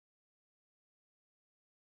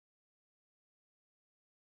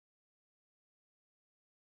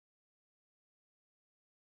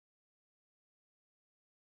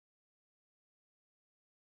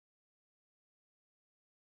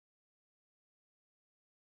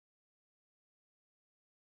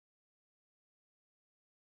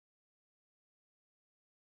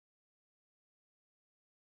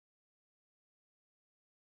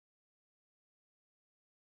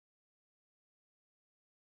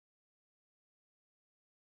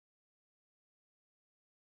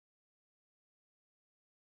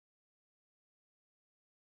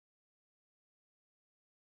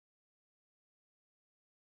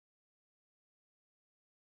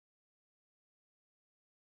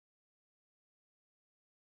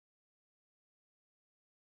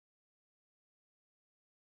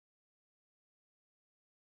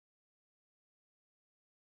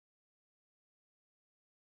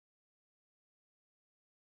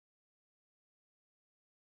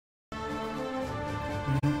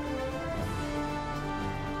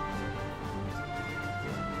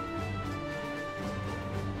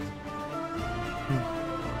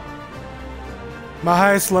My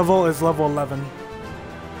highest level is level 11.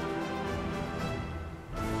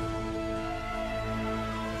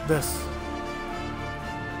 This.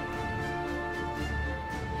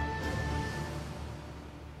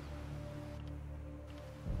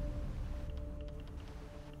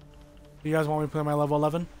 You guys want me to play my level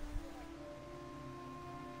 11?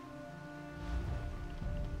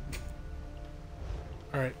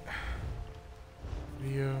 Alright.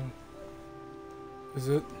 Video. Is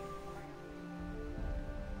it?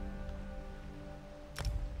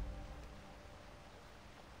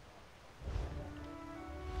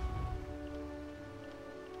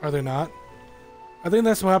 Are they not? I think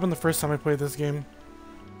that's what happened the first time I played this game.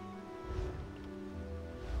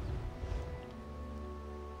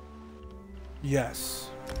 Yes.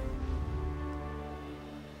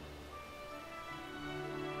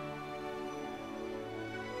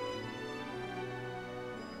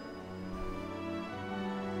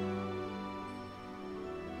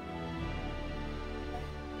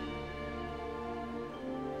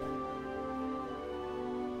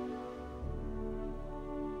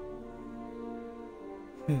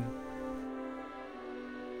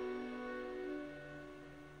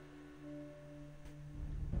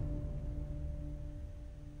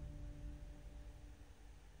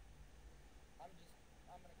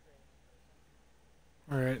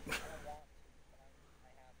 All right.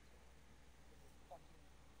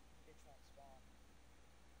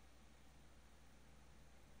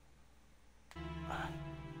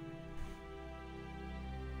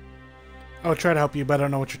 I'll try to help you, but I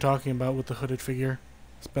don't know what you're talking about with the hooded figure.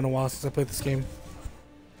 It's been a while since I played this game.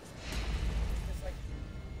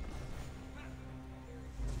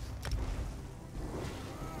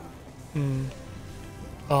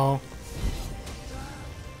 Oh.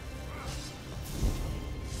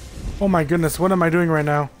 Oh my goodness, what am I doing right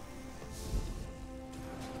now?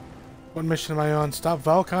 What mission am I on? Stop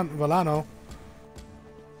Vallano.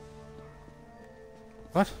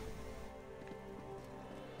 What?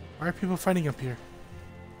 Why are people fighting up here?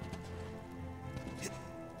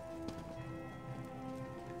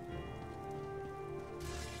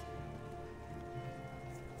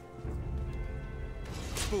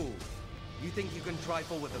 Fool! You think you can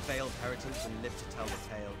trifle with a veiled heritage and live to tell the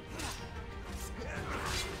tale?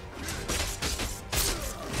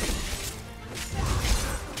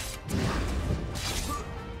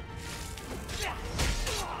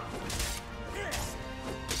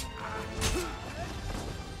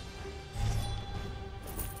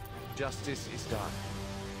 Justice is done.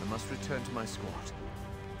 I must return to my squad.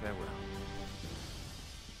 Farewell.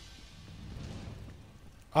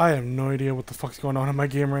 I have no idea what the fuck's going on in my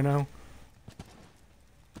game right now.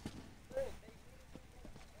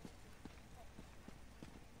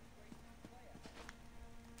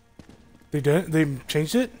 They did? They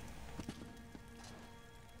changed it?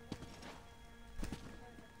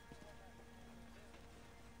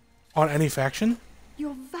 On any faction?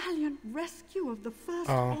 Your valiant rescue of the first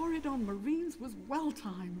Oridon Marines was well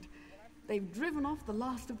timed. They've driven off the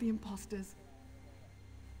last of the imposters.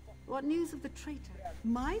 What news of the traitor?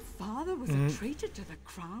 My father was a traitor to the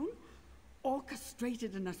crown?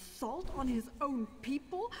 Orchestrated an assault on his own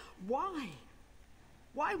people? Why?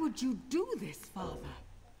 Why would you do this, father?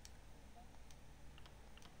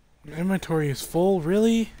 My inventory is full,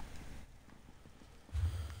 really?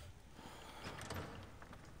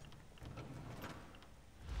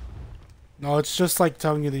 No, it's just like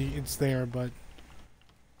telling you that it's there, but...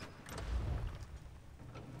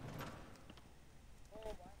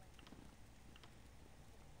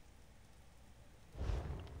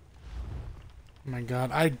 Oh my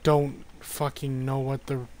god, I don't fucking know what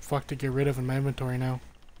the fuck to get rid of in my inventory now.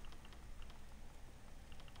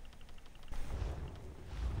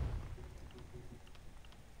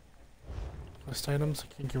 Quest items,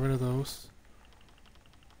 I can get rid of those.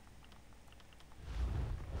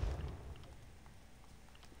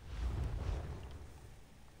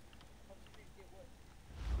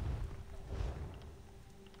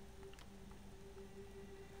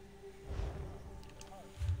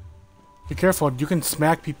 Be careful, you can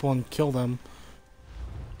smack people and kill them.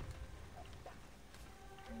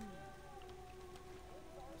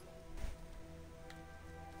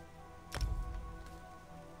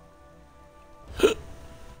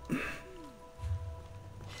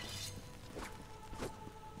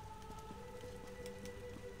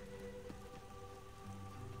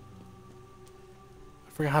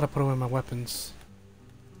 I forgot how to put away my weapons.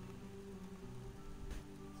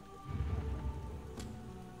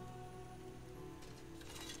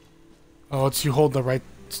 Oh, it's you hold the right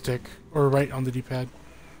stick, or right on the D-pad.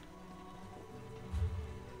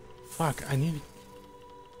 Fuck, I need to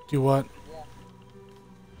do what?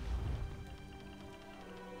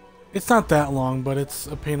 It's not that long, but it's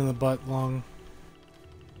a pain in the butt long.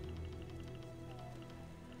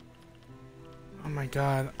 Oh my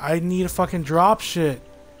god. I need to fucking drop shit.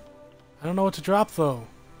 I don't know what to drop though.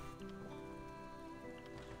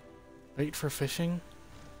 Bait for fishing?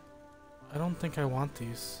 I don't think I want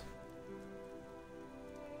these.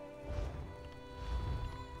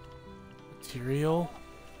 Material?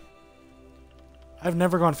 I've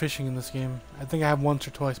never gone fishing in this game. I think I have once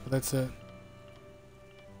or twice, but that's it.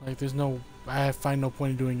 Like, there's no... I find no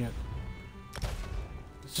point in doing it.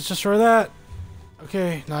 Let's just destroy that!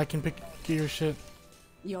 Okay, now I can get your shit.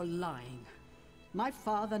 You're lying. My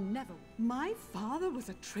father never... My father was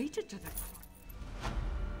a traitor to the...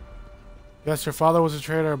 Yes, your father was a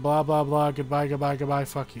traitor, blah blah blah, goodbye, goodbye, goodbye,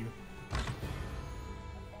 fuck you.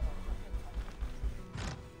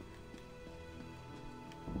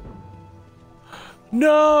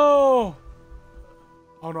 No!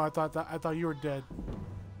 Oh no, I thought you were dead.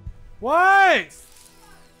 What?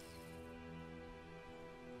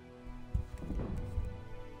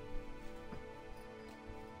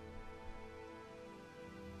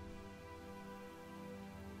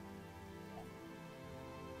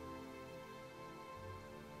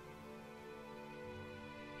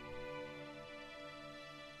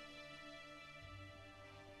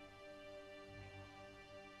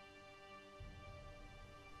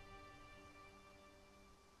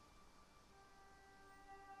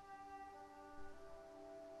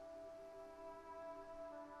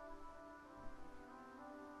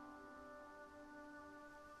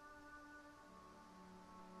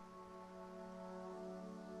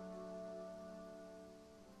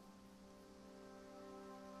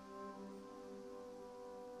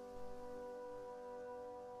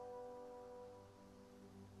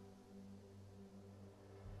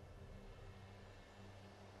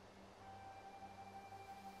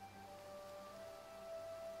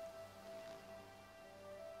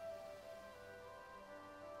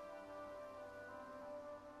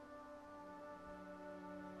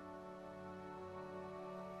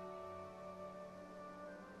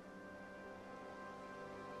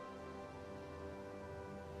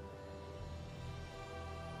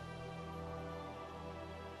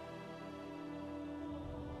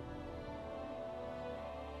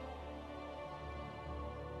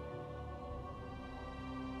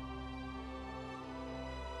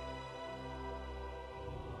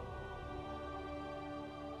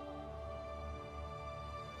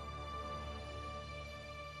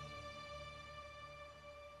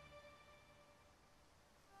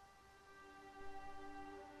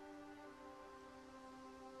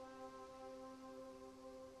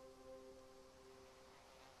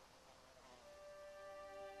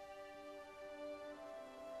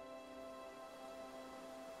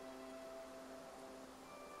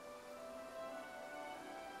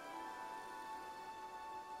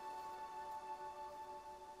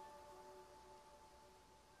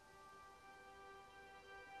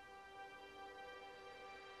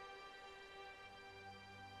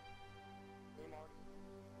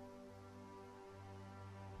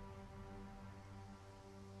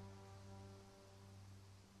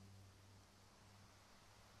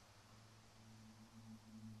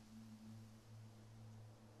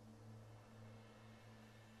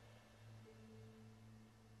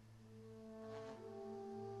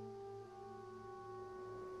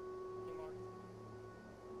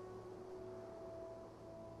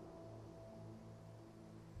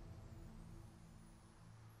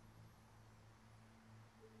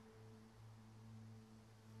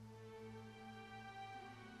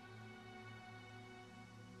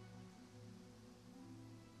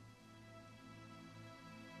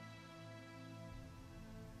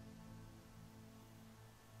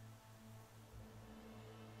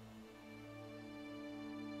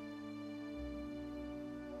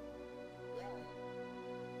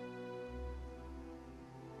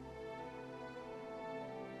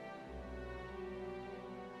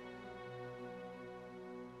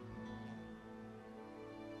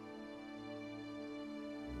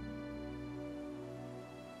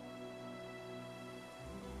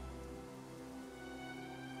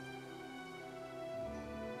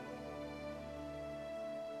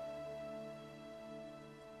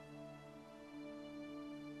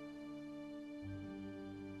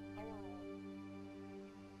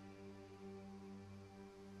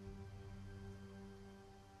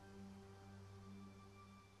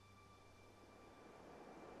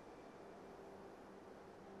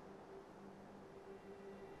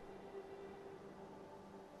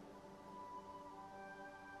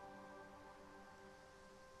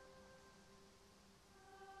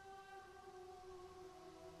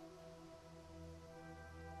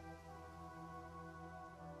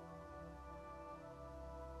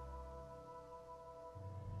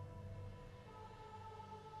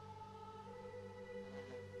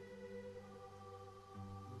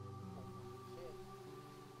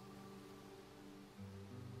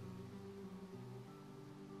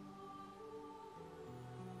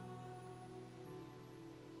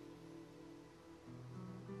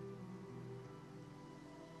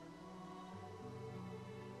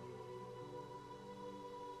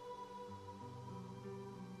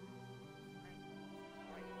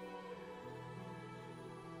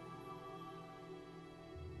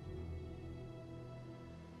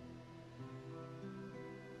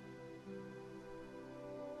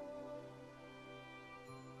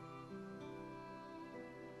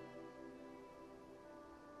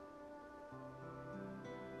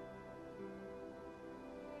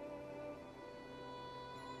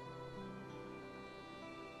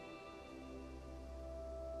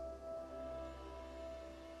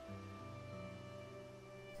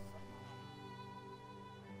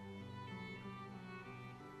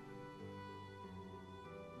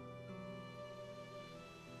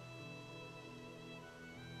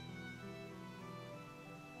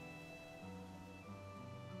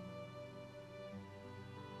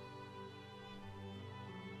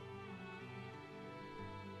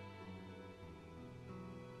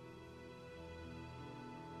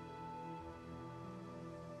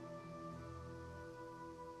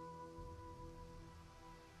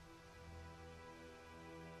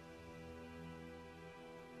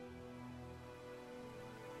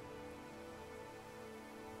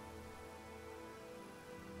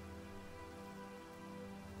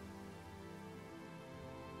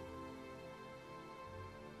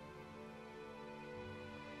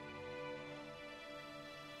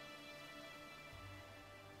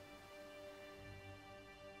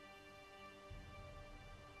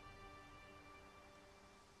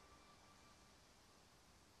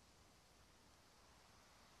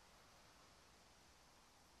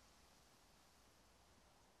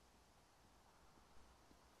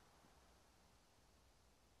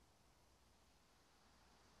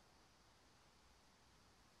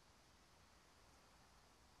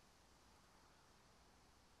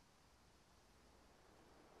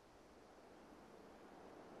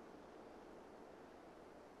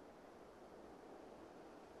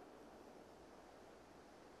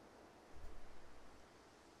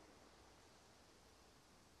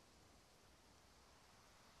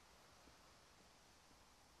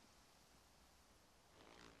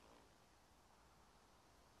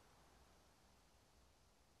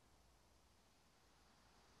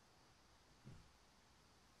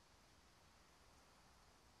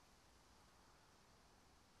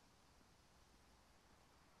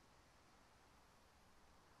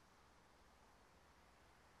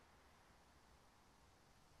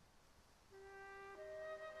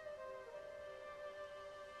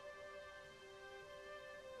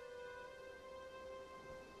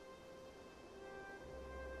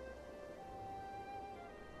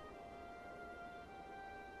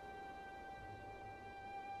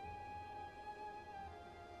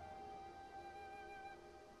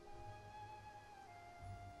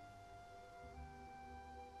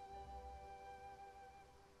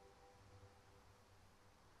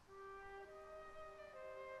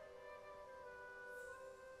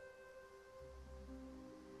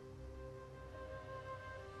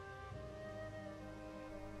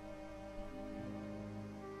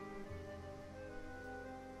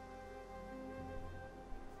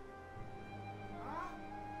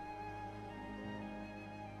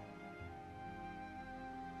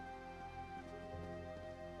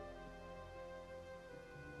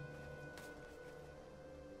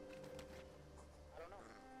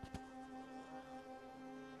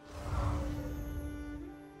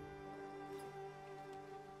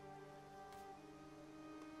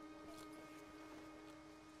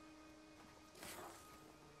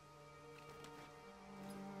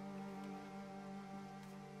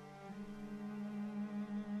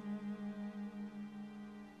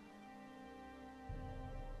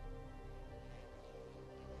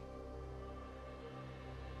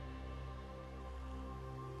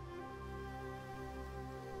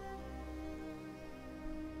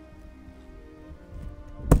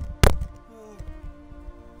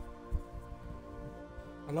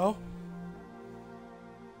 Hello?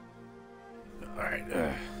 Alright,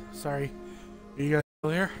 sorry. Are you guys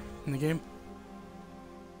still here in the game?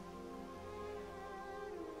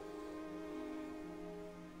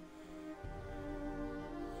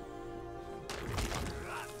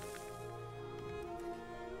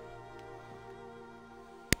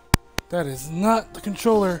 That is not the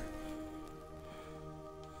controller.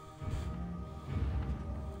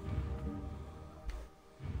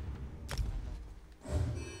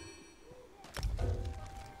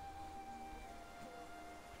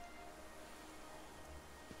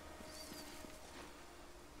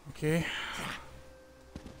 Okay.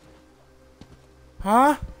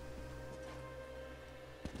 Huh?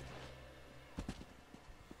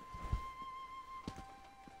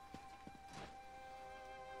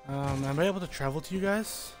 Am I able to travel to you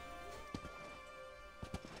guys?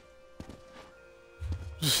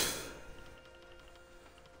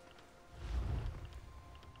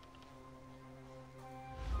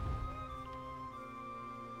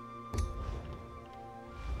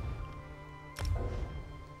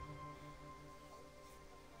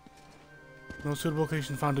 No suitable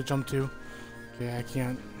location found to jump to. Okay, I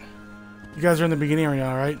can't. You guys are in the beginning area,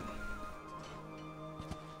 right?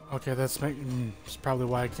 Okay, that's probably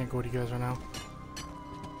why I can't go to you guys right now.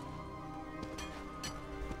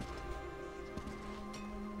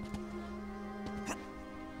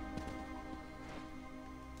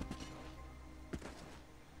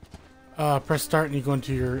 Press start and you go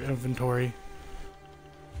into your inventory.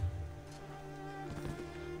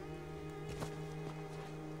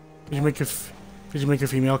 Did you make a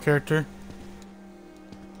female character?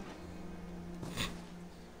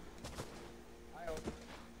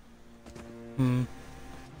 Hmm.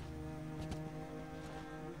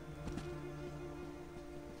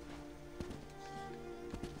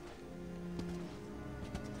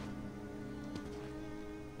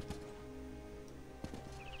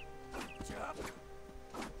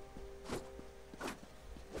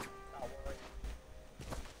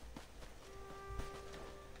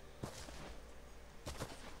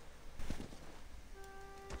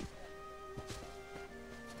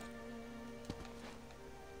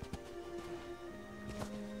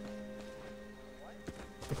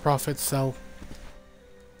 The profits sell.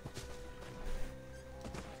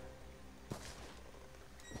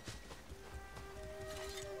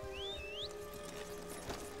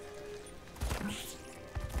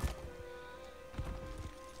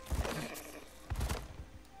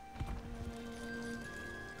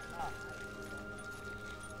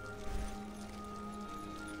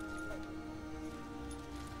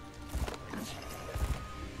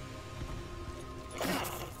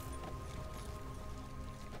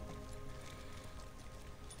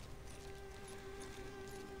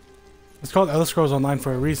 It's called Elder Scrolls Online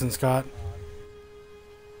for a reason, Scott.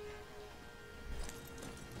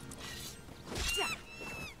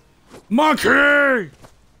 Monkey! I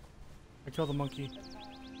killed the monkey.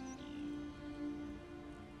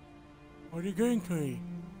 What are you doing to me?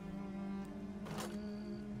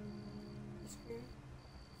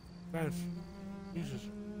 Guys, Jesus.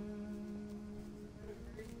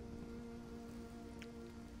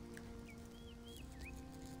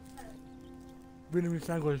 Vietnamese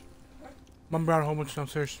sandwich. Mom brought home lunch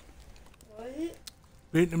downstairs. What?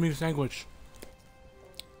 Vietnamese sandwich.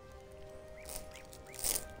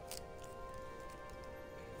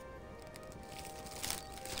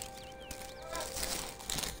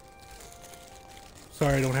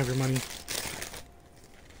 Sorry, I don't have your money.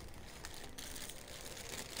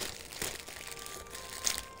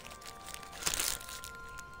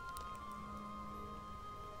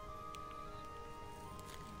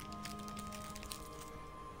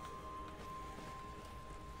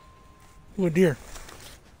 Ooh, a deer.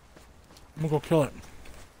 I'm gonna go kill it.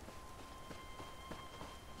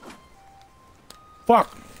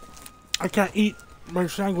 Fuck! I can't eat my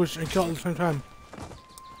sandwich and kill it at the same time.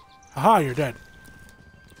 Haha, you're dead.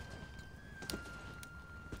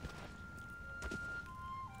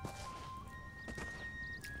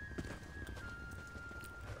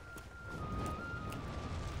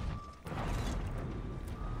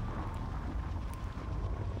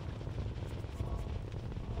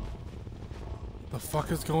 The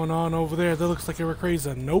fuck is going on over there? That looks like a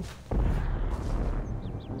Rayquaza. Nope.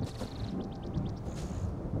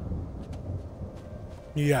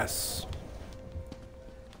 Yes.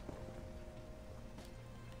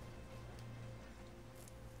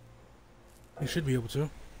 You should be able to.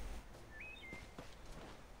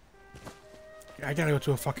 I gotta go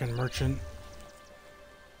to a fucking merchant.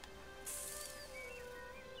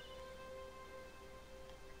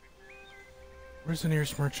 Where's the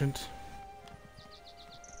nearest merchant?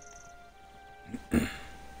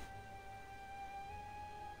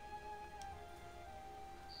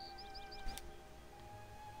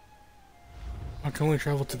 I can only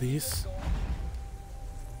travel to these.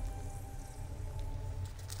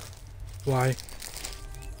 Why?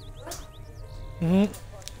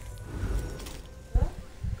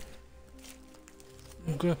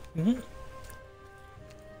 Okay.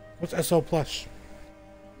 What's SL plus?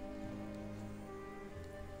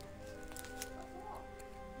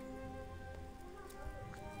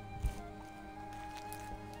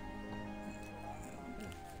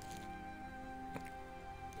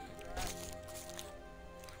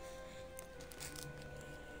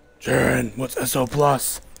 Jaren, what's SO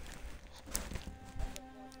plus?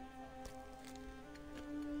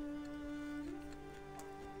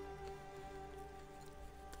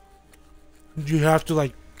 Do you have to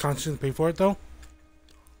like constantly pay for it though?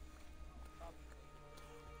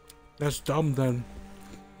 That's dumb then.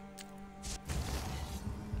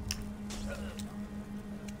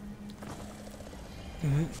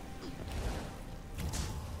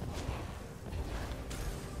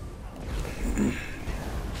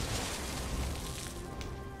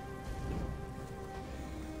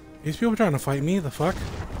 These people trying to fight me? The fuck?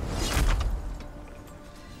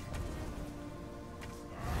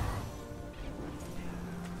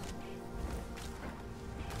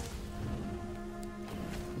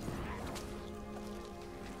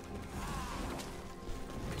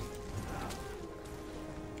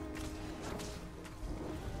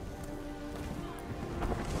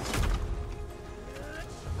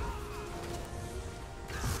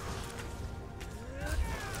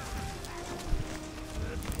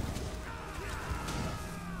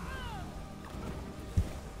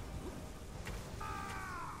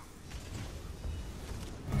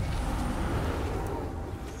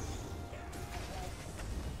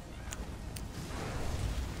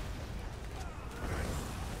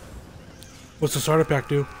 What's the starter pack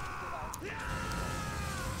do?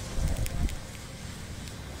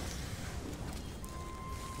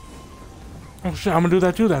 Oh shit, I'm gonna do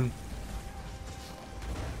that too then.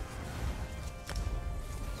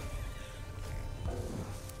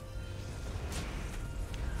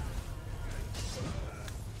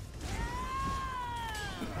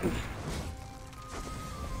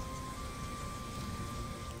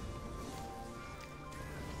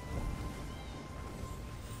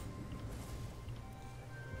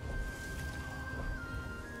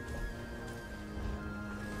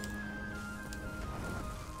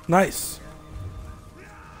 Nice.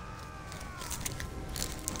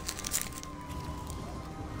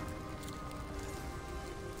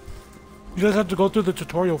 You guys have to go through the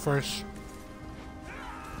tutorial first.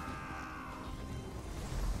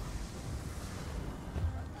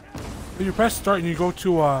 When you press start and you go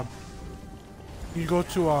to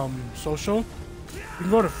social, you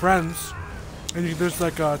can go to friends, and there's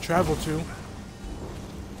like travel too.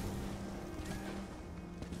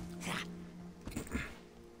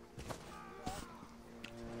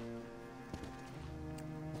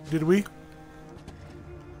 Did we?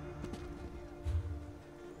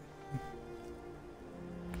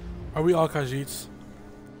 Are we all Khajiits?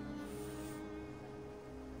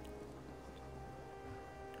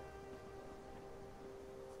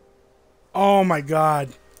 Oh my god.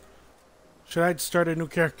 Should I start a new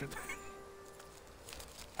character?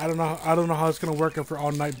 I don't know how it's gonna work if we're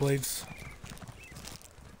all Night Blades.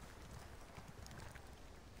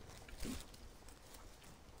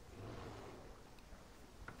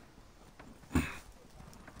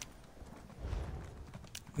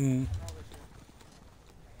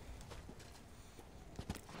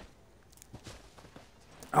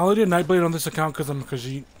 I only did Nightblade on this account because I'm a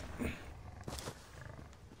Khajiit.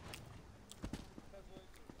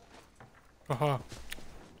 Haha.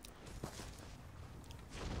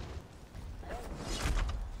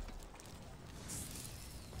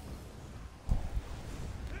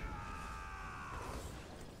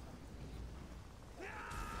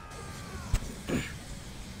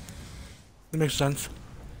 That makes sense.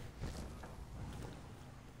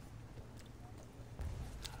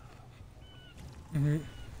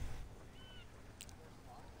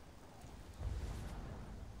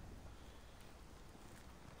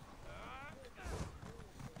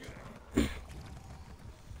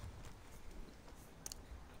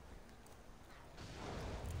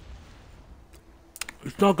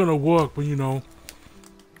 It's not gonna work, but you know.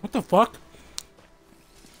 What the fuck?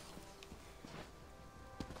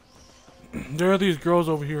 There are these girls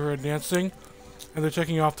over here who are dancing, and they're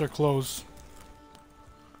taking off their clothes.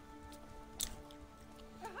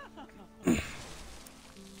 I'm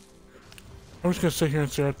just gonna sit here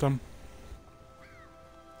and stare at them.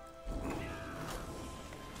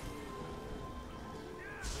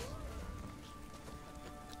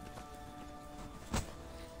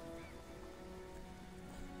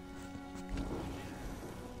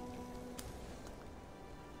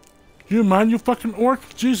 Do you mind, you fucking orc?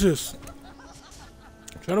 Jesus.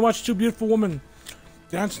 I'm trying to watch two beautiful women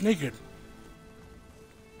dance naked.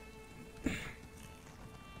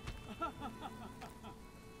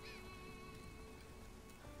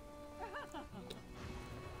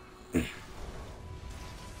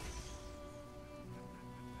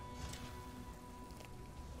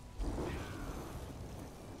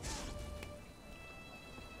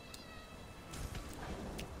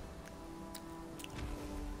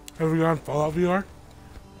 Have we gone Fallout VR?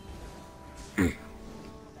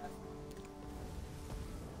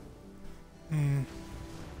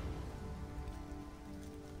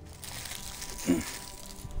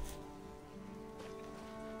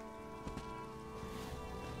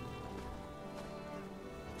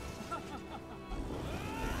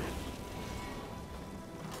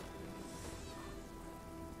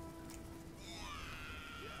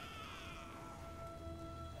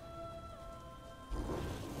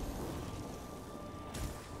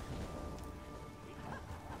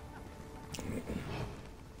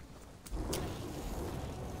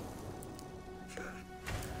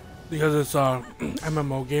 Because it's a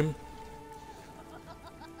MMO game.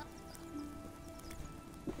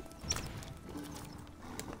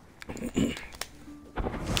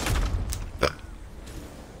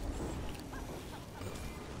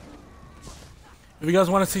 If you guys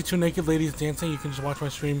want to see two naked ladies dancing, you can just watch my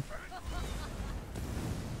stream.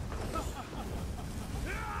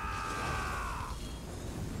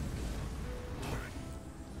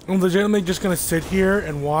 I'm legitimately just gonna sit here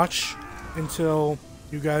and watch until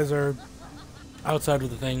you guys are outside of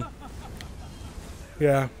the thing.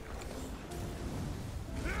 Yeah.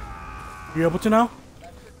 You able to now?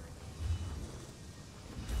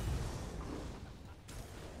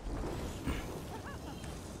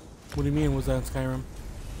 What do you mean, was that in Skyrim?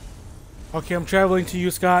 Okay, I'm traveling to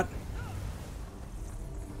you, Scott.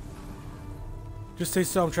 Just stay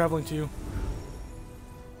still, I'm traveling to you.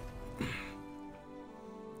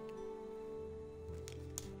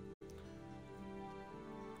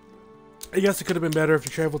 I guess it could have been better if you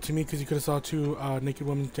traveled to me, because you could have saw two naked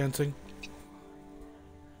women dancing.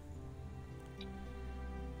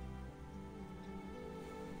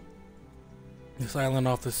 This island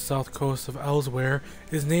off the south coast of Elsewhere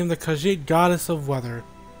is named the Khajiit goddess of weather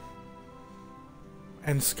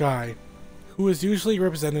and sky, who is usually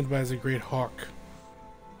represented by as a great hawk.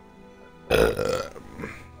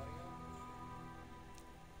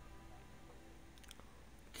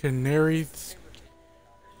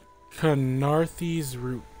 Canarthy's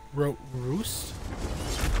roost?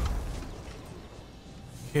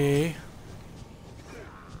 Okay.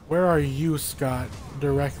 Where are you, Scott?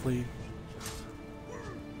 Directly.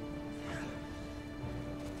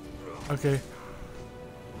 Okay.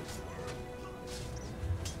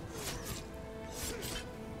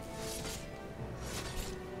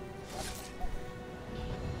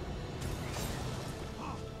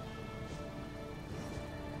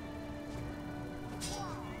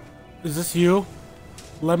 Is this you?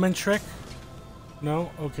 Lemon Trick? No?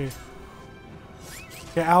 Okay.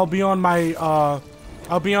 Okay, I'll be on my,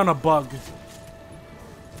 I'll be on a bug.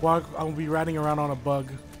 Well, I'll be riding around on a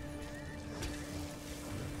bug.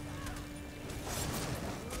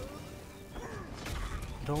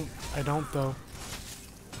 I don't though.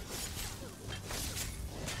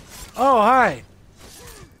 Oh, hi!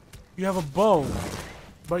 You have a bow,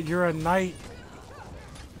 but you're a knight.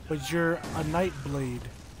 But you're a night blade.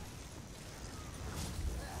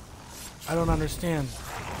 I don't understand.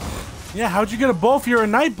 Yeah, how'd you get a bow if you're a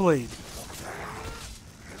night blade?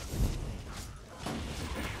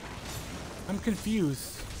 I'm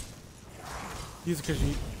confused. He's a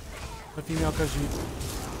Khajiit. A female Khajiit.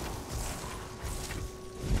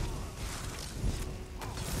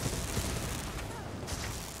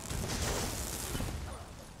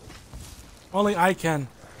 Only I can.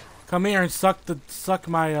 Come here and suck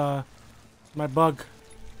my my bug.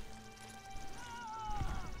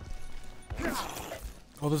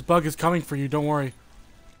 Oh, this bug is coming for you, don't worry.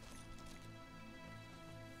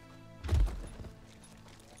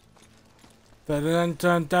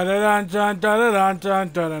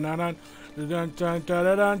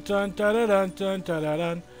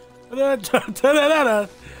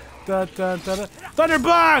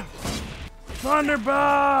 Thunderbug!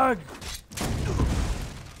 Thunderbug!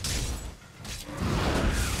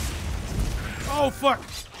 Oh fuck!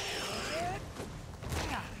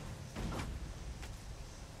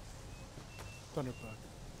 Thunderbug,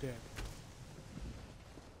 dead.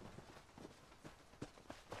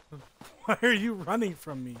 Why are you running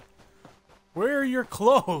from me? Where are your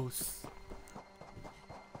clothes?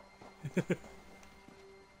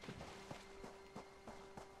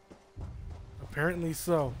 Apparently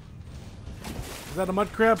so. Is that a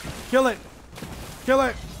mud crab? Kill it! Kill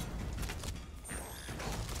it!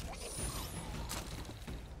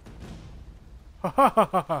 Ha ha ha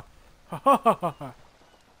ha ha! Ha ha ha ha ha!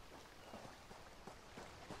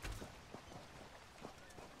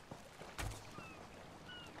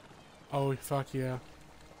 Oh fuck yeah.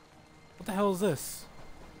 What the hell is this?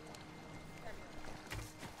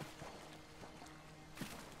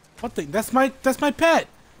 What the? That's my pet!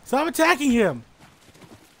 Stop attacking him!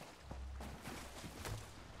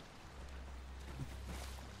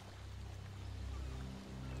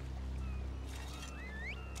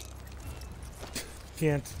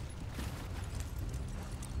 Can't.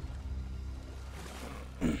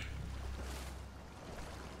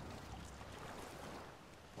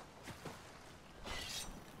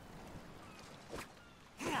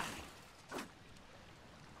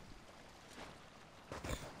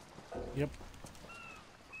 Yep.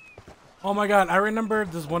 Oh my god, I remember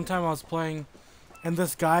this one time I was playing and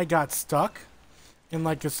this guy got stuck in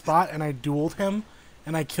like a spot and I dueled him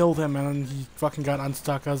and I killed him and then he fucking got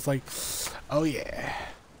unstuck. I was like, oh yeah.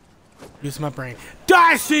 Use my brain.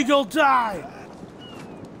 Die, seagull, die!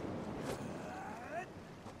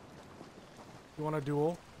 You want a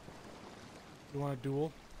duel? You want a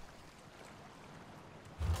duel?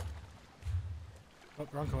 Oh,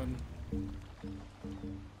 wrong button.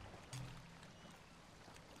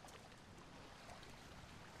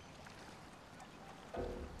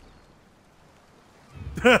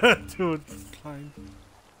 Dude, it's fine.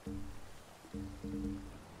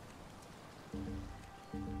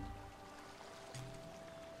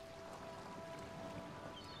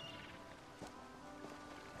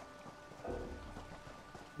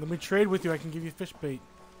 Let me trade with you. I can give you fish bait.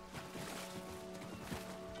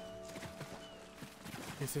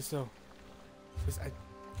 Okay, say so. I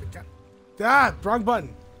got. Ah, wrong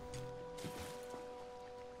button.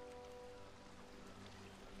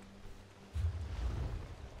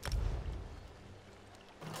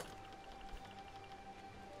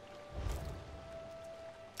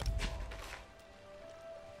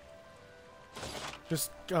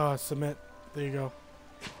 Just submit. There you go.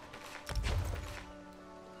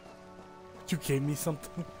 You gave me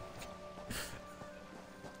something.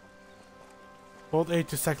 Hold A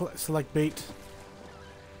to select bait,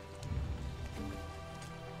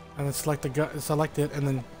 and then select select it, and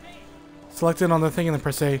then select it on the thing, and then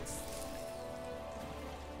press A.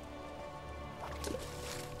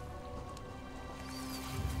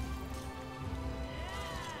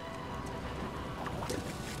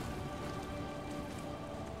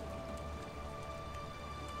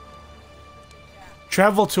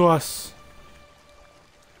 Travel to us.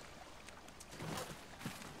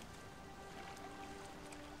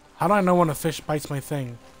 How do I know when a fish bites my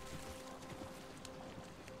thing?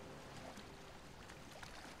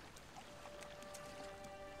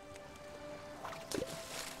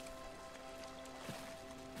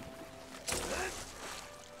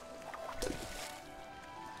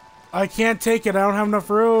 I can't take it. I don't have enough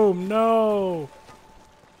room. No.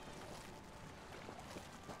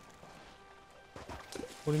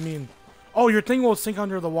 What do you mean? Oh, your thing will sink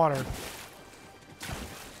under the water.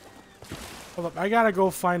 Hold up, I gotta go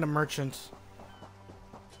find a merchant.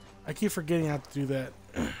 I keep forgetting I have to do that.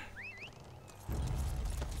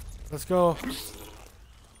 Let's go.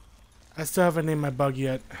 I still haven't named my bug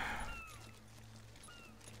yet.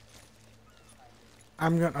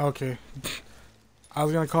 I'm gonna. Okay. I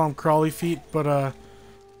was gonna call him Crawly Feet, but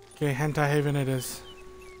okay, Hentai Haven it is.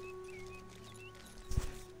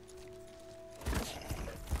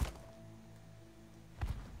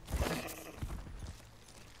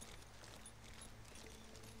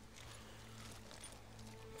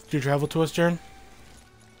 Did you travel to us, Jern?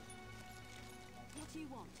 What do you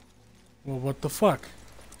want? Well, what the fuck?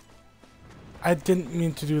 I didn't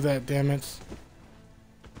mean to do that, damn it.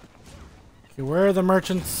 Okay, where are the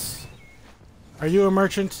merchants? Are you a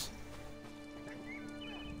merchant?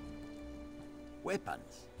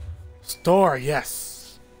 Weapons. Store,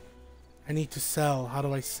 yes. I need to sell. How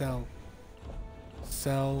do I sell?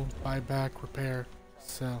 Sell, buy back, repair,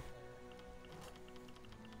 sell.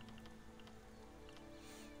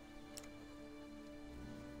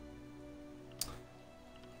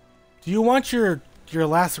 Do you want your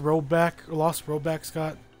lost robe back,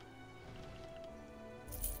 Scott?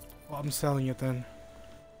 Well, I'm selling it then.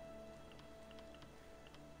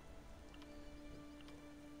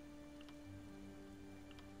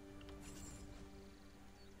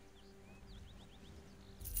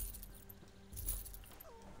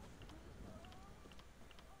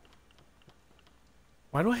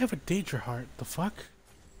 Why do I have a Daedra heart? The fuck?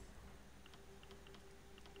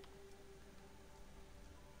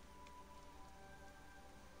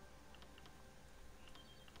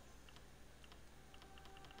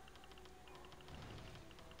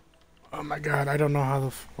 Oh my god, I don't know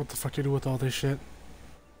how what the fuck to do with all this shit.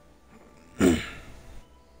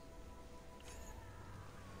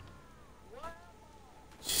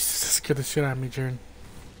 Jesus, get the shit out of me, Jern.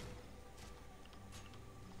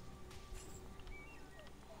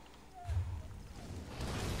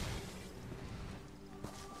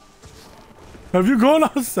 Have you gone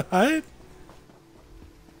outside?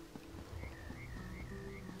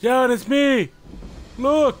 Joan, it's me!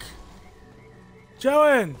 Look!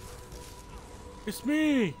 Joan! It's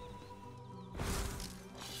me!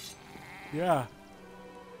 Yeah.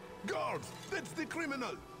 Guards! That's the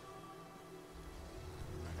criminal!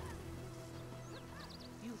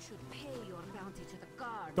 You should pay your bounty to the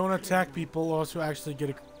guard. Don't attack people or else you'll actually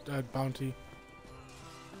get a bounty.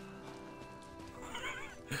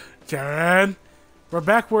 Jaren! We're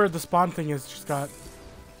back where the spawn thing is, Scott.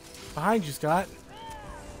 Behind you, Scott.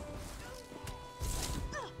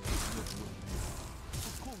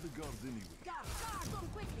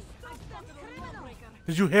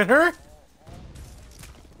 Did you hit her?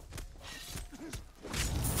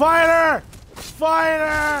 Fight her! Fight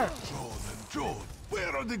her! John,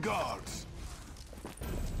 where are the guards?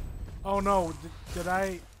 Oh no, did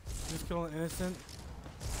I just kill an innocent?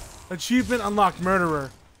 Achievement unlocked, murderer.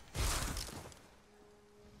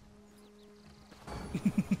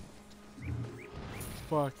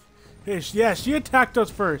 Fuck. Hey, yeah, she attacked us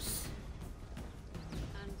first.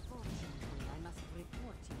 Unfortunately, I must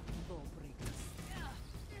report you lawbreakers.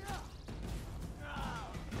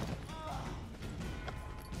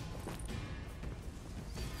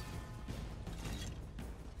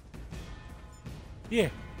 Yeah,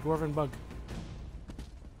 dwarven bug.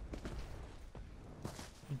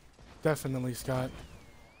 Definitely, Scott.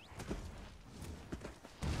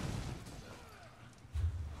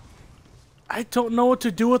 I don't know what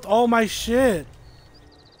to do with all my shit.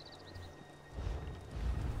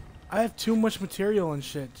 I have too much material and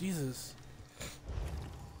shit. Jesus.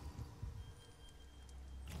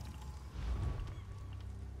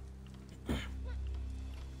 Do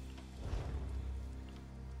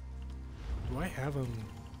I have a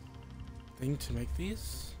thing to make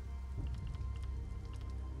these?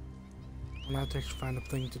 I'll have to actually find a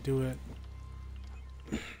thing to do it.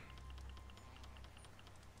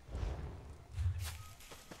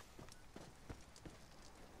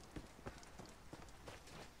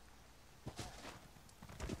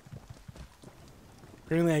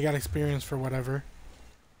 Apparently I got experience for whatever.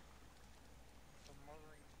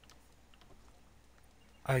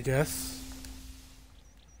 I guess.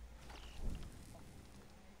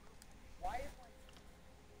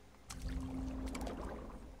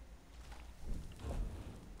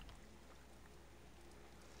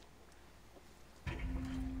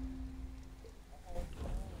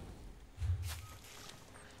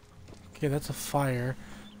 Okay, that's a fire.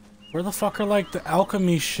 Where the fuck are like the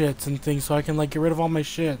alchemy shits and things so I can like get rid of all my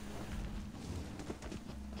shit?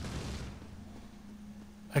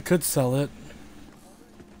 I could sell it.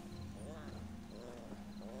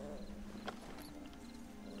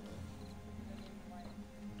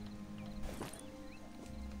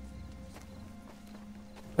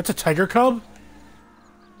 That's a tiger cub?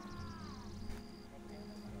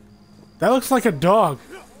 That looks like a dog.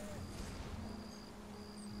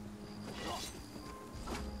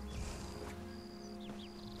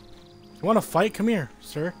 You want to fight? Come here,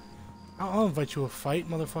 sir. I'll invite you to a fight,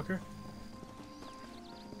 motherfucker.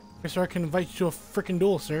 Okay, sir, I can invite you to a freaking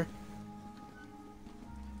duel, sir.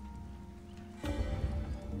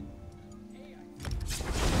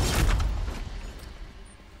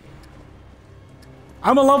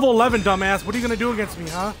 I'm a level 11, dumbass. What are you gonna do against me,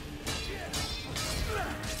 huh?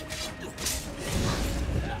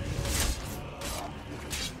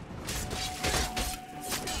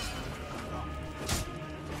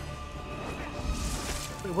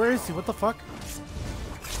 Wait, where is he? What the fuck?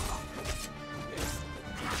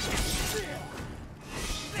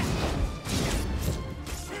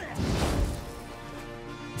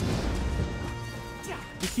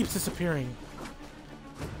 He keeps disappearing.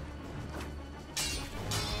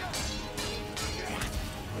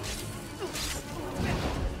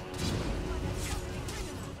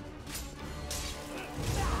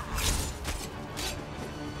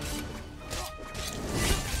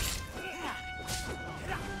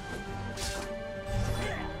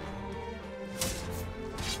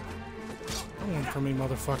 Don't run from me,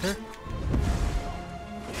 motherfucker.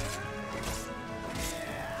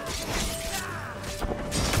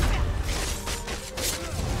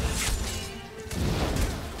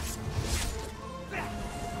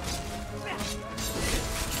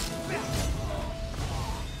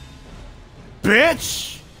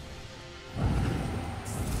 Bitch!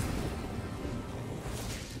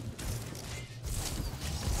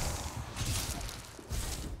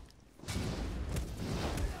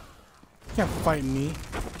 can't fight me.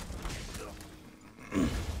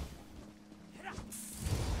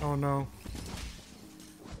 Oh no.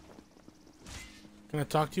 Can I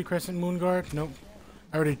talk to you, Crescent Moon Guard? Nope.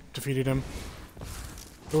 I already defeated him.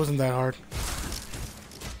 It wasn't that hard.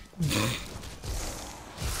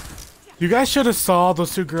 You guys should have saw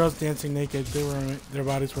those two girls dancing naked. Their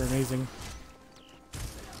bodies were amazing.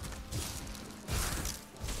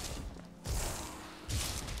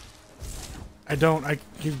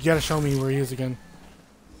 You gotta show me where he is again.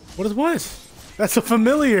 What is what? That's a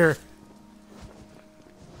familiar.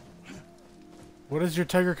 What is your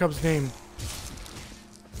tiger cub's name?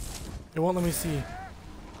 It won't let me see.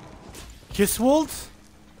 Kisswold?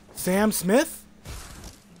 Sam Smith?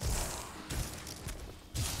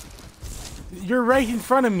 You're right in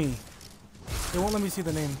front of me. It won't let me see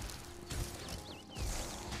the name.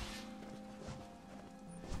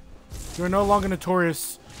 You are no longer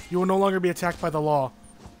notorious. You will no longer be attacked by the law.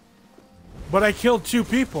 But I killed 2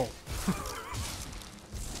 people.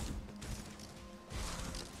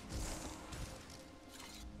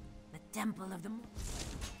 The temple of the moon.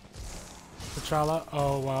 T'Challa?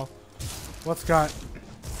 Oh, wow. What's got...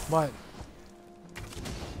 What?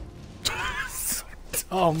 So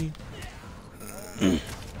dumb.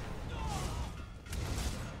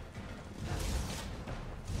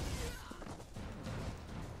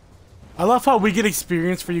 I love how we get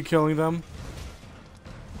experience for you killing them.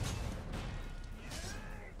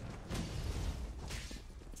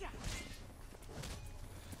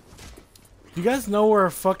 You guys know where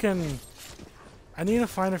a fucking... I need to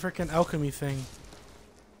find a freaking alchemy thing.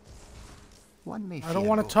 I don't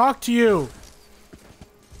want to talk to you.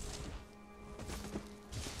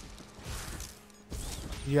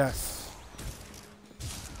 Yes.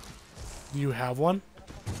 Do you have one?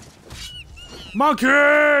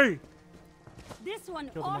 Monkey! This one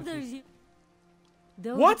Kill the orders monkey. you.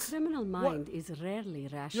 Though What? the criminal mind is rarely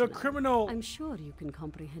rational, You're a criminal. I'm sure you can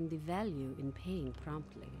comprehend the value in paying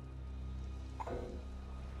promptly.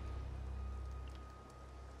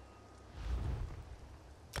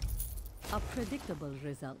 A predictable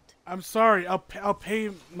result. I'm sorry. I'll pay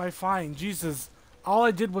my fine. Jesus. All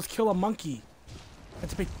I did was kill a monkey. I had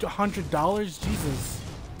to pay $100? Jesus.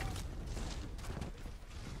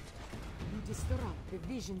 You disrupt the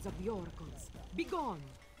visions of the oracles. Be gone.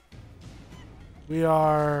 We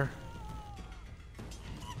are...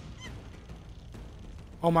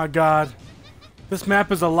 Oh my god. This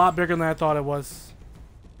map is a lot bigger than I thought it was.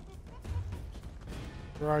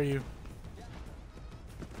 Where are you?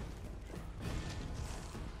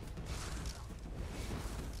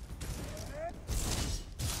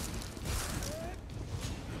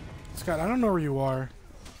 Scott, I don't know where you are.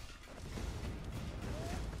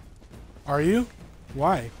 Are you?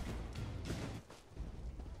 Why?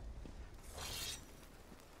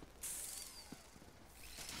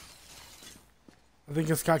 I think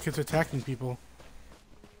Scott keeps attacking people.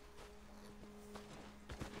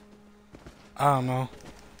 I don't know.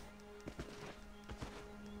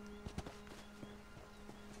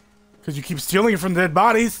 Because you keep stealing it from dead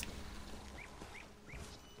bodies.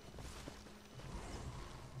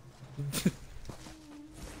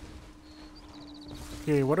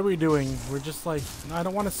 Okay, what are we doing? We're just like... No, I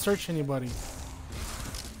don't want to search anybody.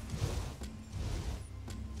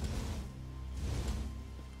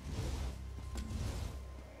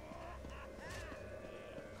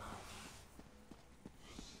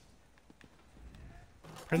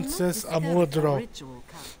 Princess Amudro.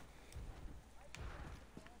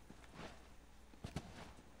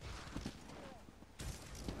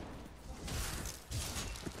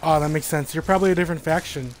 Oh, that makes sense. You're probably a different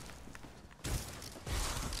faction.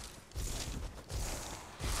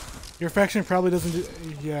 Your faction probably doesn't do...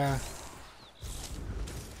 Yeah.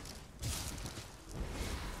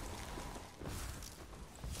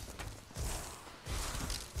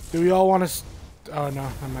 Do we all want to... Oh, no.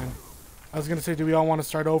 Never mind. I was going to say, do we all want to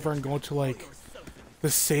start over and go to, like, the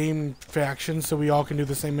same faction so we all can do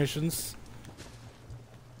the same missions?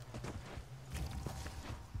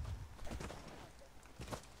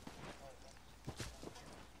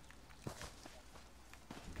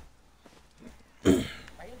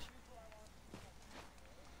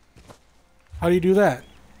 How do you do that?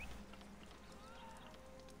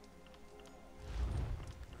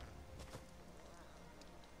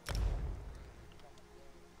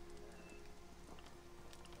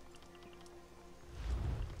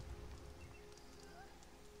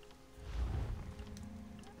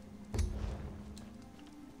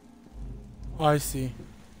 Oh, I see.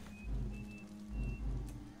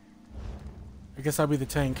 I guess I'll be the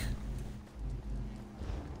tank.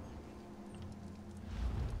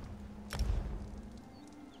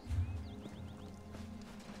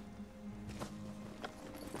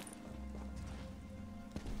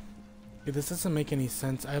 Okay, this doesn't make any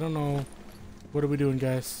sense. I don't know. What are we doing,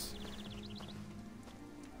 guys?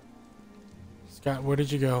 Scott, where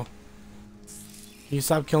did you go? Can you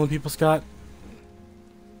stop killing people, Scott?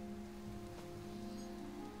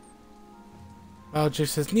 Oh, Jake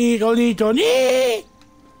says, Nico, Nico, nee!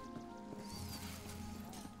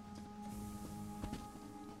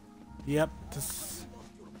 Yep, this...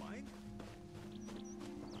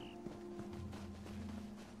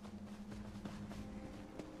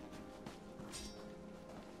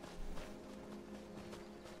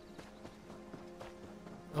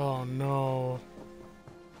 Oh, no.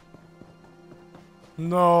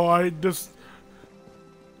 No, I just...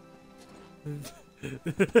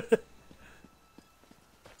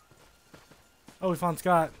 Oh, we found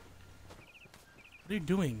Scott. What are you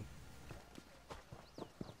doing?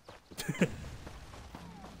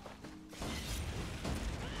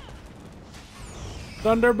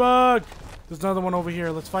 Thunderbug! There's another one over here.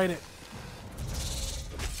 Let's fight it.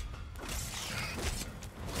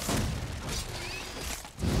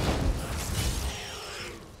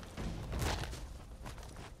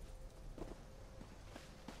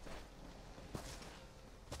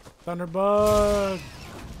 Thunderbug!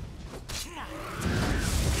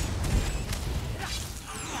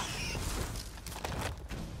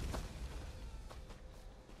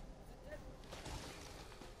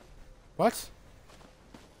 What?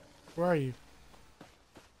 Where are you?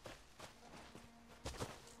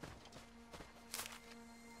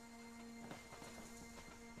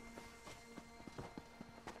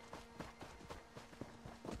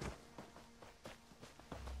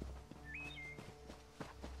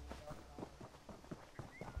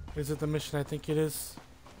 Is it the mission I think it is?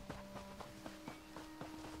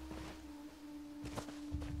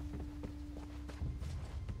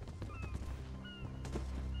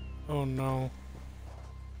 Oh no.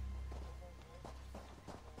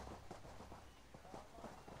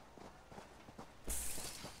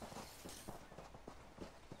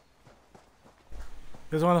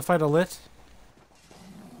 You guys want to fight a lit?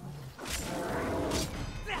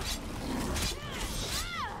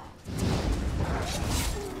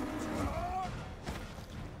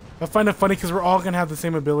 I find it funny because we're all gonna have the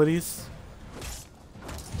same abilities.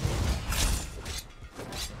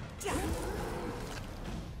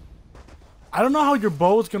 I don't know how your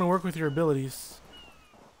bow is gonna work with your abilities.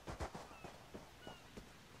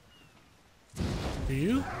 Do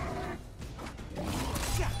you?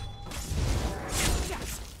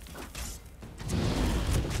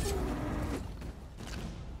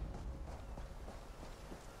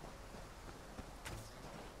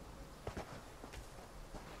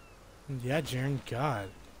 Yeah, Jaren, God.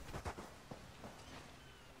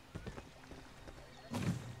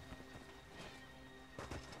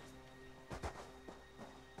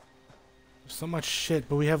 There's so much shit,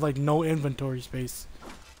 but we have like no inventory space.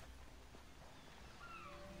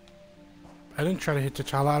 I didn't try to hit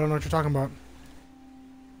T'Challa. I don't know what you're talking about.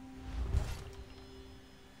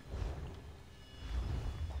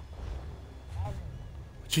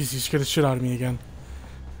 Jeez, you scared the shit out of me again.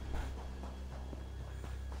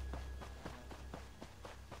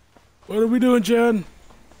 What are we doing, Jen?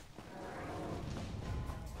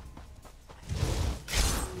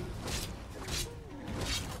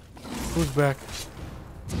 Who's back?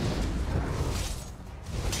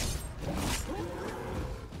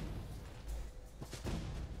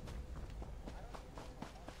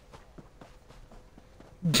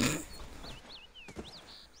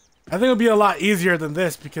 I think it'll be a lot easier than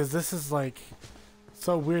this because this is like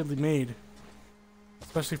so weirdly made.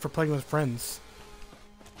 Especially for playing with friends.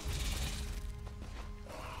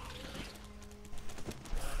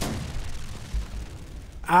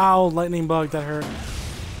 Ow, lightning bug, that hurt.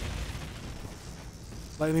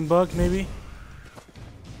 Lightning bug, maybe?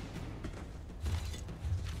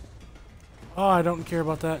 Oh, I don't care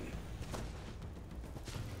about that.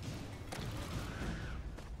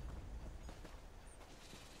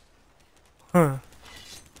 Huh.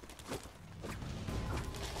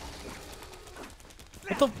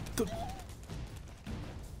 What the...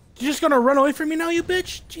 You just gonna run away from me now, you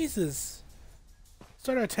bitch? Jesus.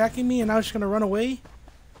 Started attacking me and now just gonna run away?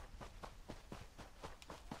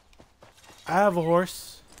 I have a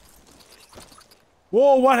horse.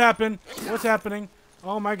 Whoa, what happened? What's happening?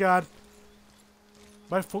 Oh my god.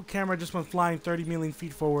 My full camera just went flying 30 million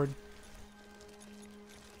feet forward.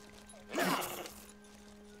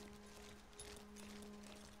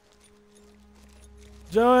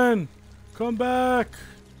 John, come back.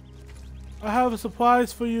 I have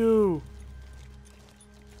supplies for you.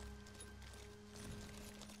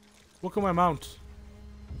 What can I mount?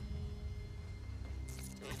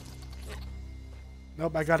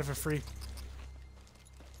 Nope, I got it for free.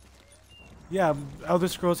 Yeah, Elder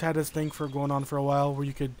Scrolls had this thing for going on for a while where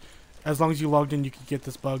you could, as long as you logged in, you could get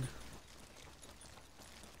this bug.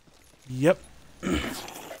 Yep.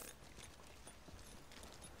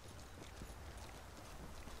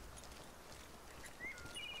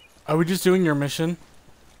 Are we just doing your mission?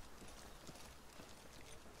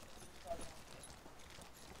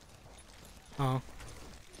 Oh.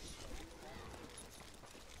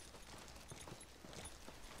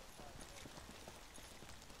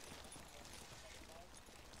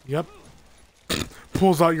 Yep.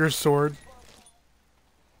 Pulls out your sword.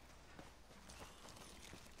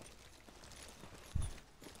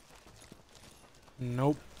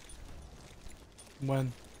 Nope.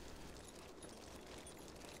 When?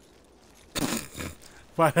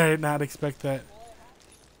 Why did I not expect that?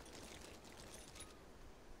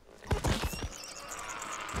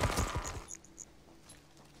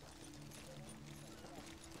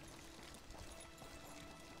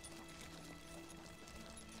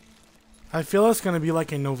 I feel it's gonna be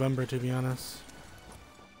like in November, to be honest.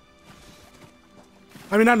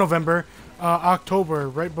 I mean, not November, October,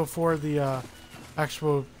 right before the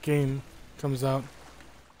actual game comes out.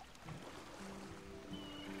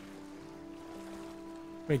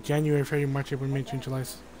 Wait, January, February, March, April, May, June, July.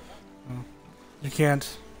 Oh. You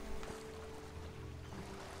can't.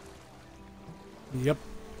 Yep.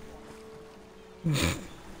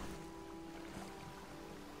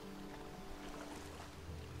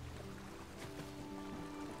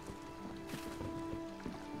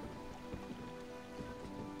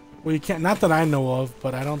 Well, you can't. Not that I know of,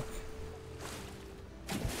 but I don't.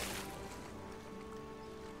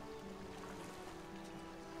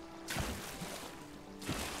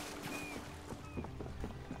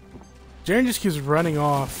 Jaren just keeps running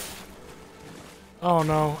off. Oh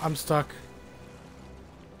no, I'm stuck.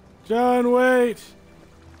 John, wait!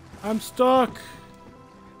 I'm stuck!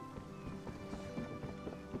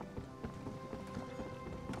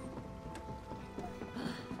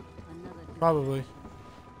 Probably.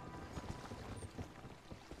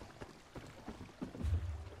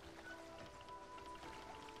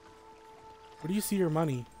 Where do you see your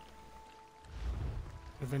money?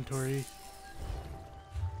 Inventory.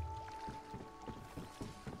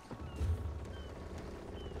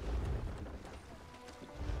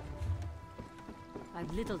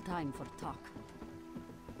 I've little time for talk.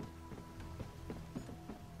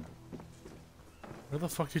 Where the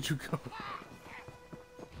fuck did you go?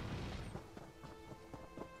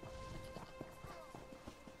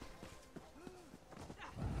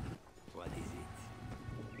 What is it?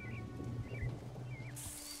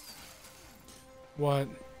 What?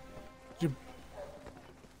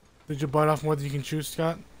 Did you bite off more than you can chew,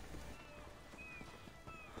 Scott?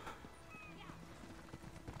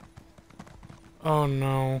 Oh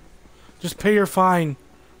no. Just pay your fine.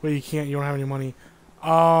 Wait, you can't. You don't have any money.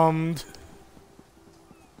 I'm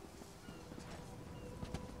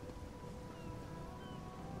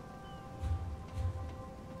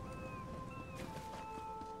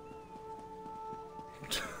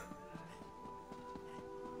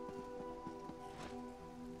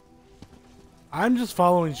just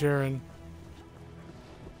following Jaren.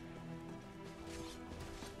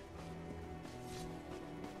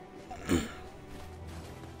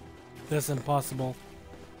 That's impossible.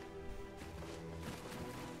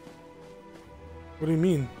 What do you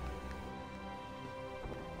mean?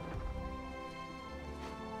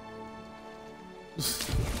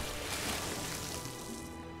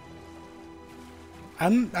 I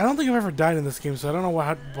don't think I've ever died in this game, so I don't know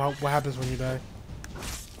what happens when you die.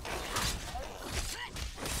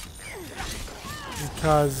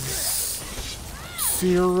 Because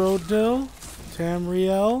Cyrodiil,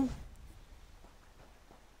 Tamriel.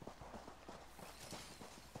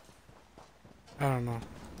 I don't know.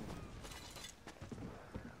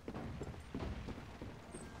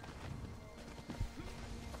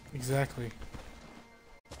 Exactly.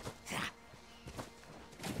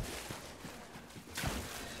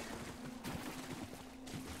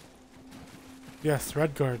 Yes,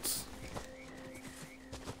 red guards.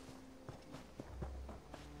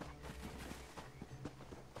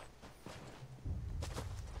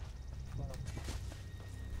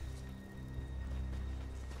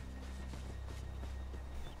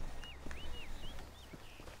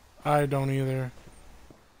 I don't either.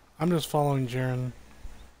 I'm just following Jaren.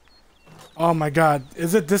 Oh my god.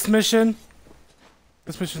 Is it this mission?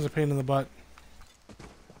 This mission's a pain in the butt.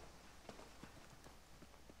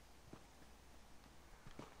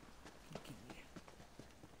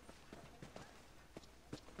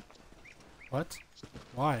 What?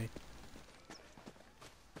 Why?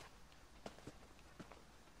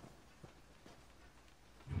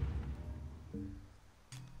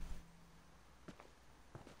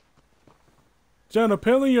 Jen,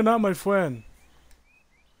 apparently you're not my friend.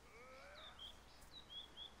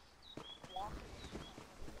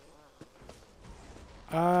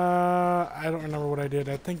 I don't remember what I did.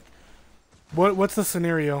 I think... What's the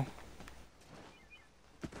scenario?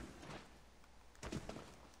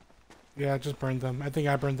 Yeah, I just burned them. I think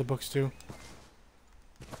I burned the books too.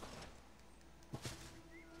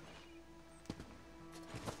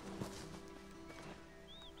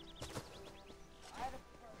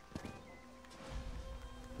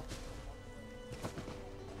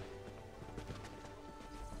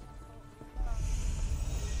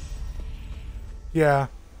 Yeah,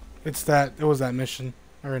 it's that. It was that mission.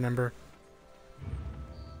 I remember.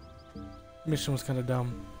 Mission was kind of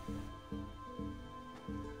dumb.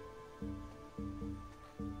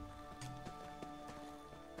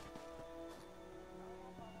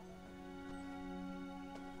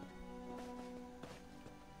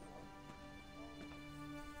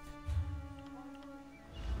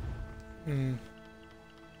 Hmm.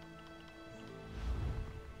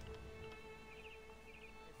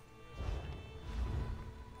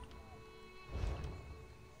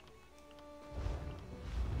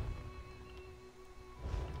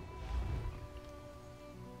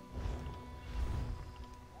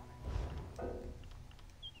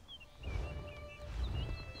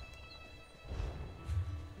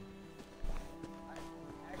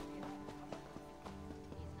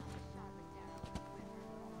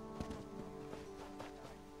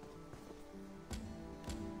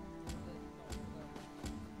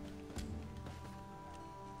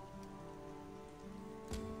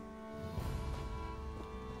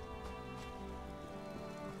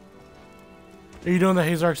 Are you doing the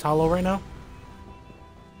Hazark's Hollow right now?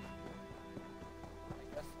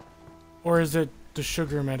 Or is it the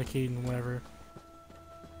sugar medicating, whatever?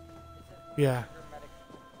 Yeah.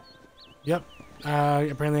 Yep.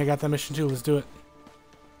 Apparently I got that mission too. Let's do it.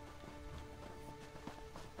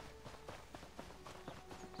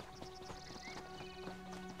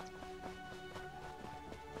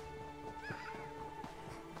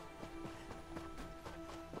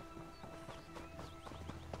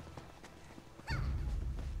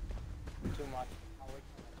 Too much.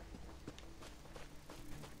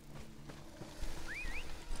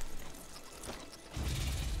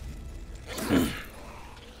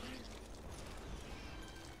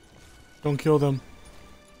 Don't kill them.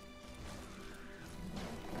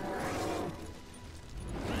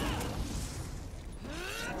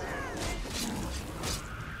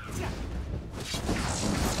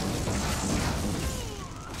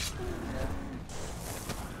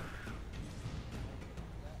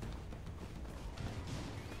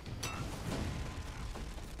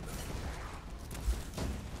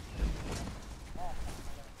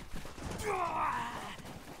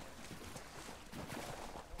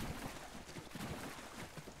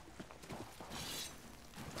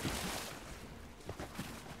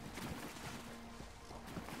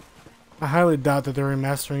 I highly doubt that they're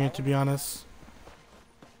remastering it, to be honest.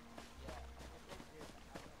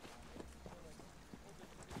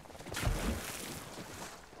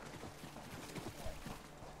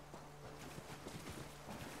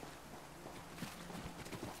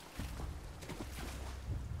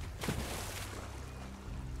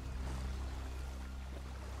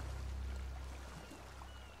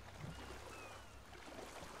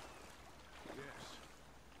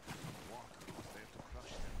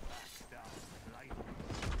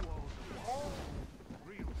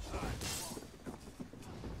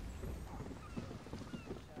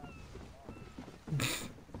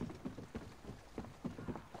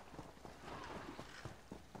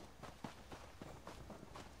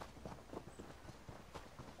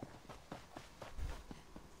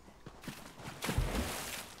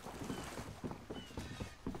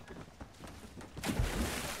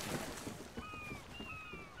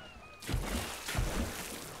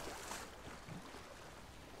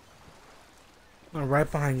 Oh,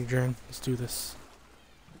 right behind you, Jern. Let's do this.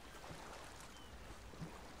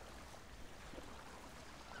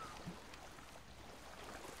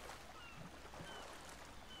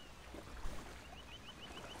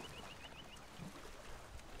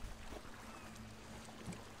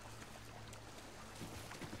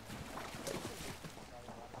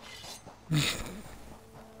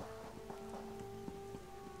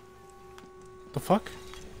 The fuck?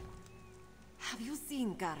 Have you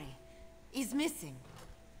seen Gary? He's missing.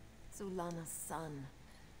 Zulana's son.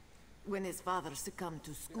 When his father succumbed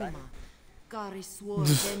to skooma, Gary swore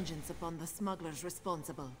vengeance upon the smugglers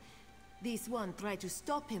responsible. This one tried to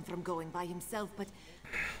stop him from going by himself, but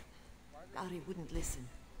Gary wouldn't listen.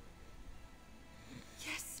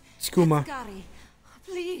 Yes, Skooma. Gary.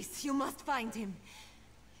 Please, you must find him.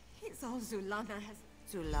 He's all Zulana has.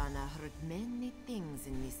 Zulana heard many things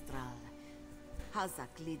in Mistral. Hazak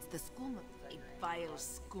leads the Skooma, a vile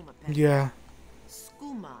Skooma peasant. Yeah.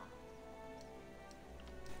 Skooma.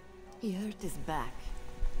 He hurt his back.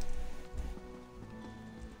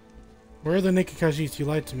 Where are the naked Khajiits? You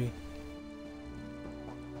lied to me.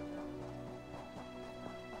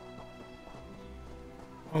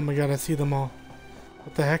 Oh my god, I see them all.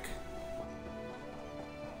 What the heck?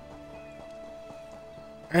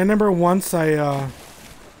 I remember once in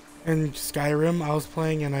Skyrim I was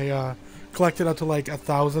playing and I collected up to like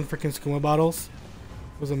 1,000 freaking skooma bottles.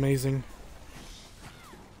 It was amazing.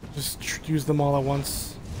 Just use them all at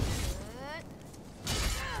once.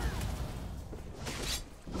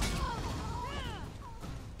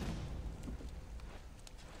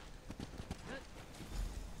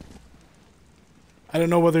 I don't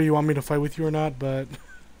know whether you want me to fight with you or not, but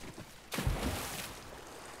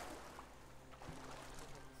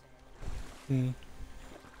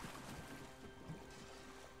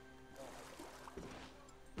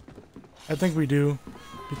I think we do,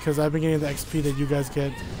 because I've been getting the XP that you guys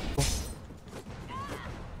get.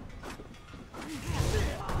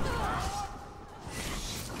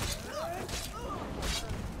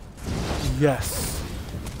 Yes.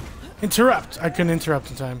 Interrupt! I couldn't interrupt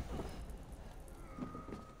in time.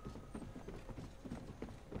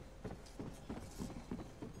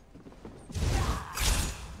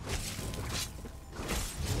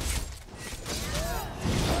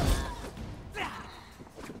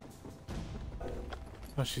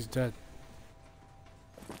 Oh, she's dead.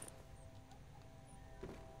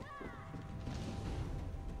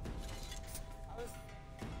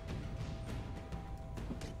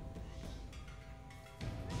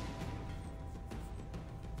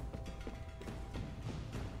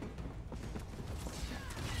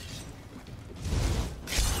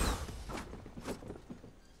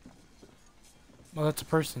 Well, that's a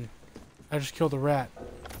person. I just killed a rat.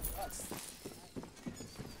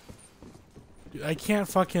 Dude, I can't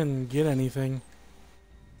fucking get anything.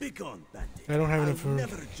 Begone, bandit. I don't have enough I'll food.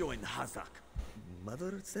 never join Hazak.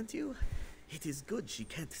 Mother sent you? It is good she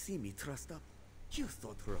can't see me trussed up. You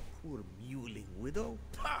thought her a poor mewling widow?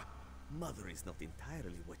 Pah! Mother is not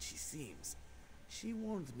entirely what she seems. She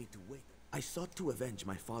warned me to wait. I sought to avenge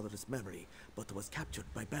my father's memory, but was captured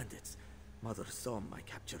by bandits. Mother saw my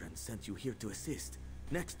capture and sent you here to assist.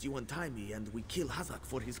 Next, you untie me and we kill Hazak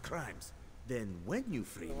for his crimes. Then, when you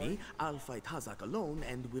free me, I'll fight Hazak alone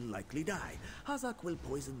and will likely die. Hazak will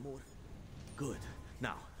poison more. Good.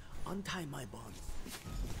 Now, untie my bonds.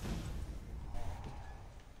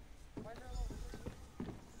 I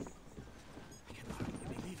can hardly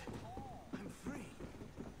believe it. I'm free.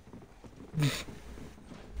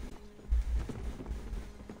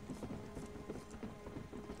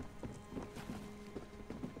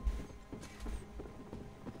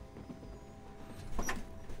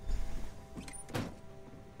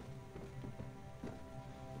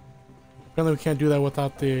 Apparently we can't do that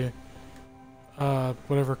without the,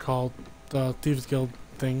 whatever called, the Thieves Guild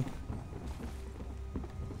thing.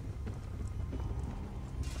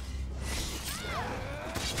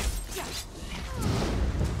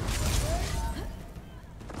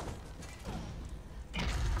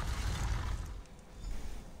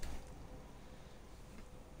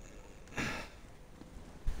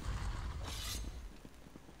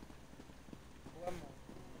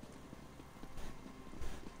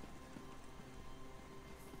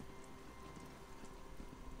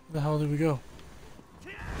 Where the hell did we go?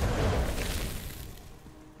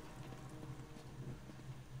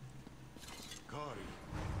 Kari,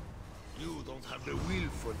 you don't have the will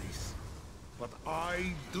for this, but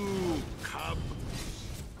I do, cub.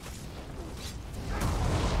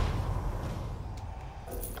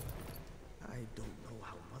 I don't know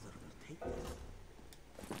how Mother will take this.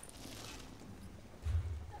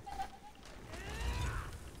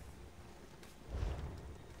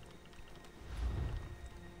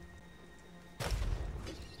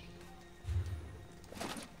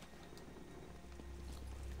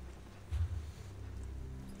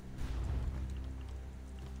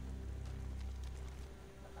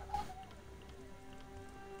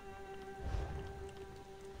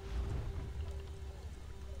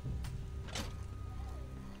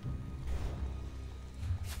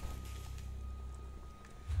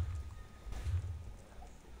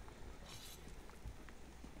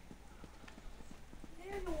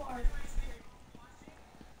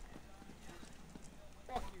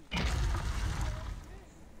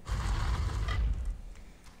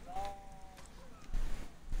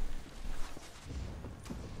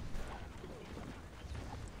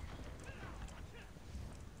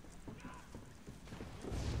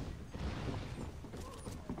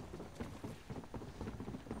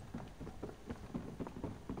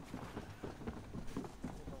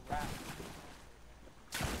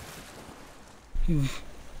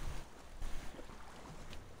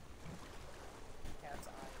 Cat's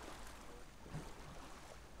eye.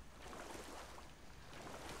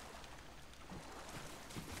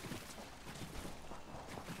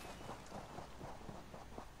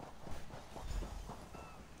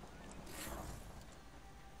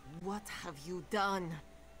 What have you done?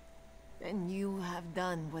 Then you have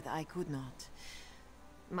done what I could not.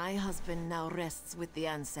 My husband now rests with the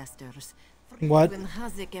ancestors. What? When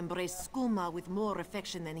Hazek embraced Skooma with more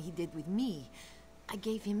affection than he did with me, I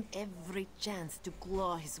gave him every chance to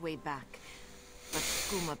claw his way back. But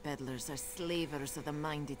Skooma peddlers are slavers of the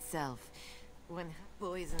mind itself. When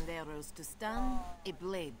poisoned arrows to stun, a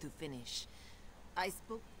blade to finish. I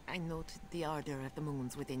noted the ardor of the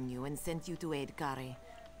moons within you and sent you to aid Kari.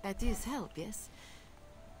 That is help, yes?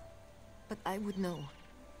 But I would know.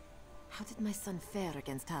 How did my son fare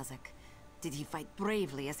against Hazek? Did he fight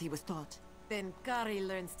bravely as he was taught? Then Kari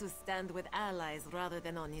learns to stand with allies rather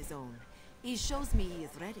than on his own. He shows me he is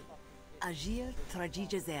ready. Agir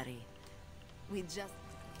Tragijazeri. We just...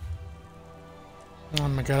 Oh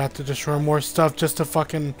my god, I have to destroy more stuff just to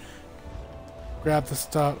fucking grab the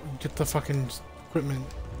stuff, get the fucking equipment.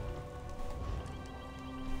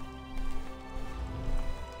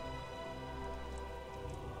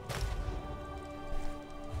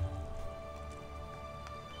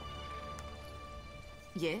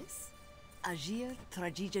 Yes? Agir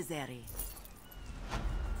Tragijazeri.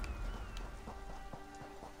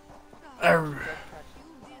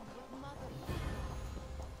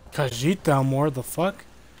 Khajiit more, the fuck?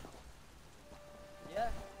 Yeah.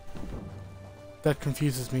 That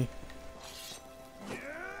confuses me.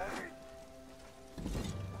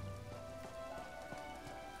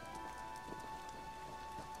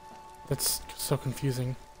 That's so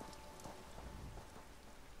confusing.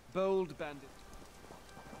 Bold bandit.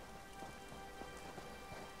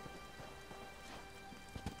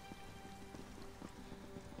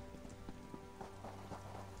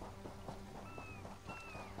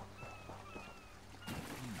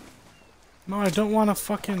 No, I don't want to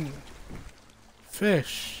fucking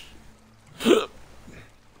fish.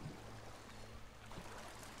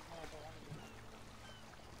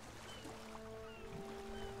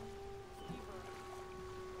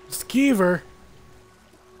 Skeever.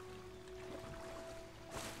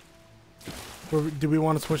 Do we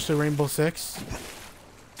want to switch to Rainbow Six?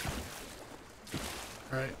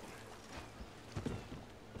 Alright.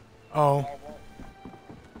 Oh.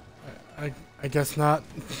 I guess not.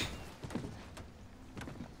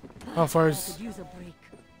 How far is... Use a break.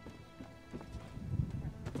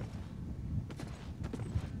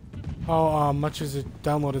 How much is it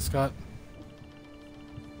downloaded, Scott?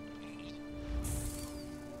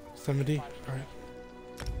 70? Alright.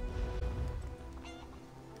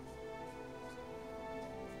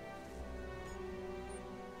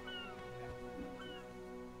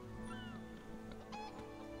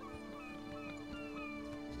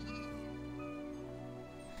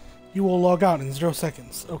 You will log out in 0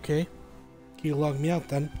 seconds. Okay. Can you log me out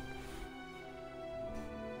then?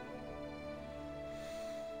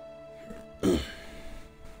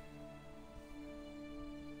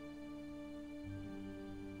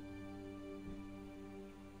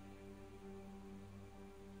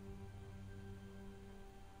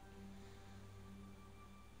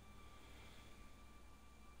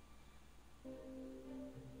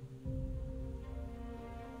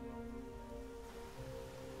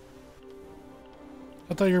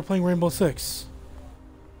 I thought you were playing Rainbow Six.